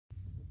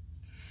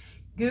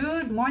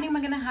Good morning,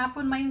 magandang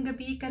hapon, mayong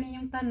gabi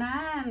kaninyong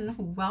tanan.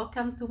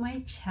 Welcome to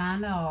my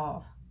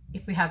channel.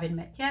 If we haven't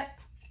met yet,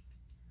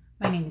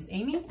 my name is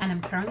Amy and I'm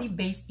currently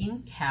based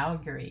in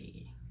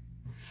Calgary.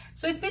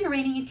 So it's been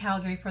raining in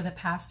Calgary for the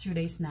past 2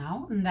 days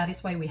now, and that is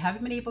why we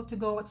haven't been able to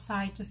go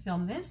outside to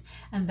film this,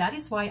 and that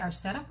is why our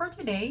setup for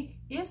today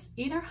is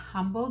in our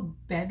humble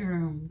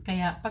bedroom.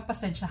 Kaya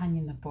pagpasensyahan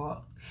niyo na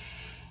po.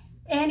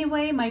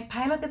 Anyway, my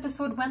pilot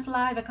episode went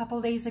live a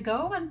couple days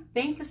ago, and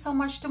thank you so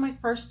much to my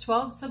first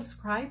 12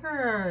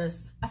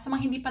 subscribers. At sa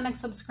mga hindi pa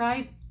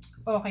nag-subscribe,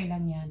 okay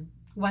lang yan.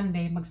 One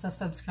day,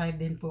 magsa-subscribe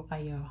din po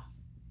kayo.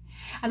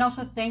 And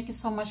also, thank you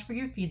so much for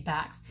your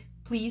feedbacks.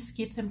 Please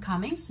keep them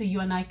coming so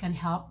you and I can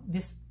help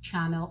this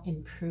channel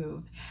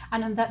improve.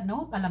 And on that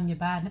note, alam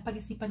niyo ba,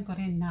 napag-isipan ko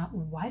rin na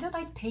why don't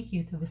I take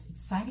you to this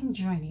exciting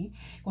journey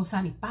kung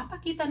saan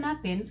ipapakita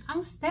natin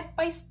ang step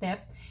by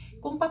step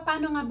kung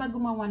paano nga ba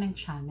gumawa ng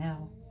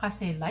channel.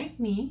 Kasi like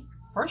me,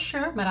 for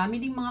sure, marami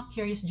ding mga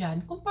curious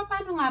dyan kung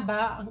paano nga ba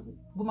ang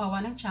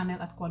gumawa ng channel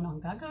at kung ano ang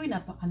gagawin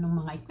at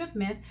anong mga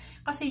equipment.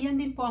 Kasi yan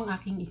din po ang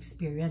aking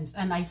experience.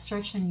 And I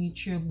searched on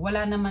YouTube.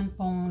 Wala naman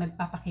pong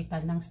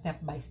nagpapakita ng step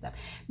by step.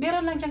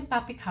 Meron lang dyang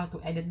topic how to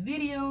edit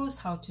videos,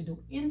 how to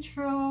do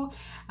intro,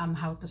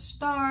 how to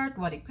start,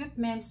 what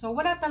equipment. So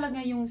wala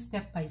talaga yung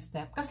step by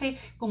step. Kasi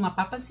kung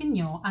mapapansin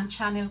nyo, ang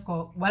channel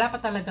ko, wala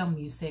pa talagang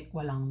music,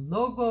 walang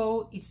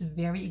logo. It's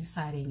very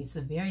exciting. It's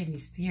very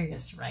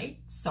mysterious,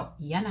 right? So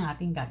yan ang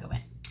ating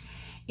gagawin.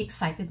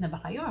 Excited na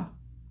ba kayo?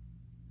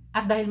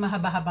 At dahil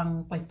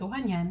mahaba-habang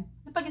kwentuhan yan,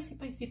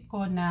 napag-isip-isip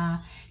ko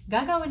na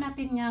gagawin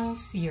natin niyang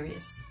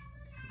series.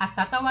 At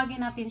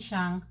tatawagin natin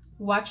siyang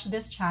Watch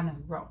This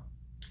Channel Grow.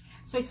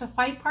 So it's a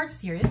 5-part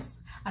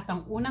series. At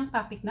ang unang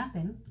topic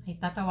natin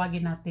ay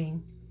tatawagin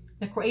natin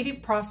The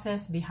Creative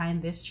Process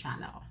Behind This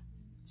Channel.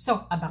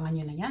 So, abangan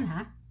nyo na yan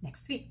ha,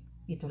 next week.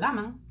 Dito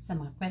lamang sa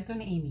mga kwento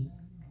ni Amy.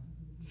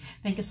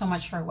 Thank you so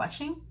much for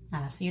watching,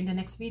 and I'll see you in the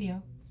next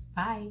video.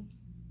 Bye!